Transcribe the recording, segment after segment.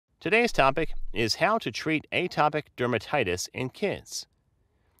Today's topic is how to treat atopic dermatitis in kids.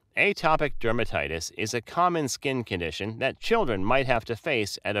 Atopic dermatitis is a common skin condition that children might have to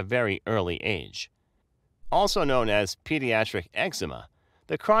face at a very early age. Also known as pediatric eczema,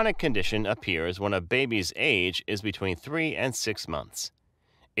 the chronic condition appears when a baby's age is between 3 and 6 months.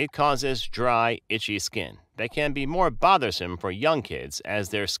 It causes dry, itchy skin that can be more bothersome for young kids as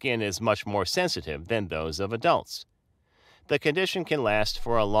their skin is much more sensitive than those of adults. The condition can last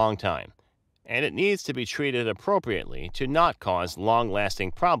for a long time, and it needs to be treated appropriately to not cause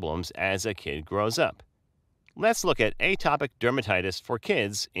long-lasting problems as a kid grows up. Let's look at atopic dermatitis for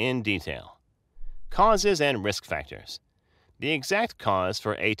kids in detail. Causes and risk factors. The exact cause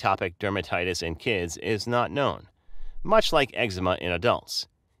for atopic dermatitis in kids is not known. Much like eczema in adults,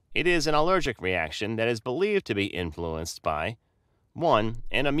 it is an allergic reaction that is believed to be influenced by 1.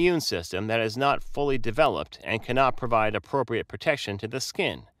 An immune system that is not fully developed and cannot provide appropriate protection to the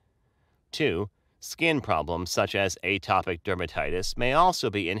skin. 2. Skin problems such as atopic dermatitis may also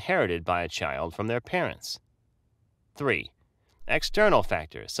be inherited by a child from their parents. 3. External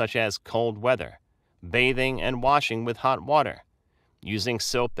factors such as cold weather, bathing and washing with hot water, using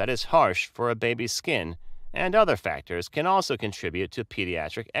soap that is harsh for a baby's skin, and other factors can also contribute to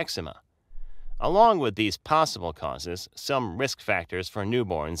pediatric eczema. Along with these possible causes, some risk factors for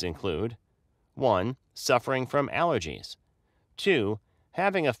newborns include 1. Suffering from allergies. 2.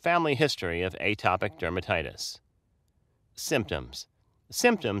 Having a family history of atopic dermatitis. Symptoms.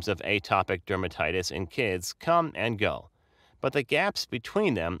 Symptoms of atopic dermatitis in kids come and go, but the gaps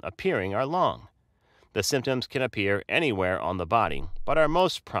between them appearing are long. The symptoms can appear anywhere on the body, but are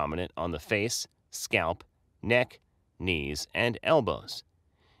most prominent on the face, scalp, neck, knees, and elbows.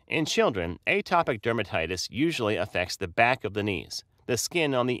 In children, atopic dermatitis usually affects the back of the knees, the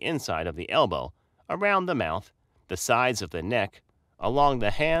skin on the inside of the elbow, around the mouth, the sides of the neck, along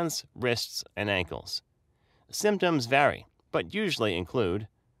the hands, wrists, and ankles. Symptoms vary, but usually include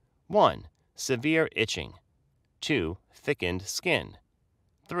 1. Severe itching. 2. Thickened skin.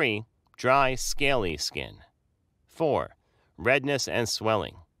 3. Dry, scaly skin. 4. Redness and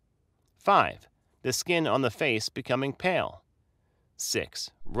swelling. 5. The skin on the face becoming pale. 6.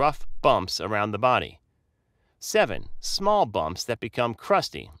 Rough bumps around the body. 7. Small bumps that become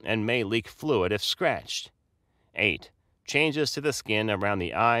crusty and may leak fluid if scratched. 8. Changes to the skin around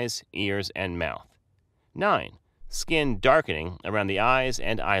the eyes, ears, and mouth. 9. Skin darkening around the eyes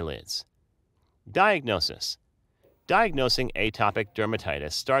and eyelids. Diagnosis. Diagnosing atopic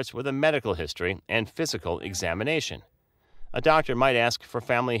dermatitis starts with a medical history and physical examination. A doctor might ask for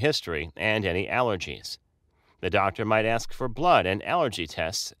family history and any allergies. The doctor might ask for blood and allergy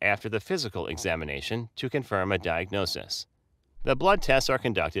tests after the physical examination to confirm a diagnosis. The blood tests are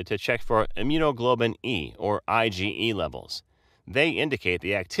conducted to check for immunoglobulin E or IgE levels. They indicate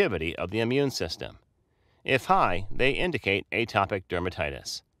the activity of the immune system. If high, they indicate atopic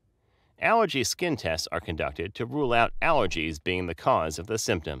dermatitis. Allergy skin tests are conducted to rule out allergies being the cause of the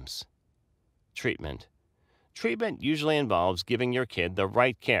symptoms. Treatment. Treatment usually involves giving your kid the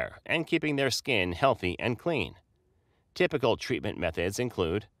right care and keeping their skin healthy and clean. Typical treatment methods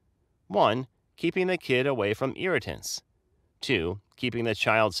include 1. Keeping the kid away from irritants. 2. Keeping the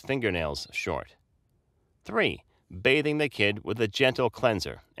child's fingernails short. 3. Bathing the kid with a gentle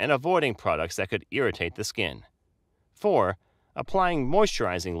cleanser and avoiding products that could irritate the skin. 4. Applying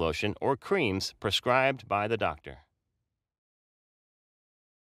moisturizing lotion or creams prescribed by the doctor.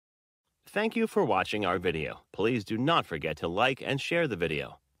 Thank you for watching our video. Please do not forget to like and share the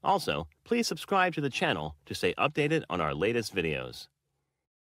video. Also, please subscribe to the channel to stay updated on our latest videos.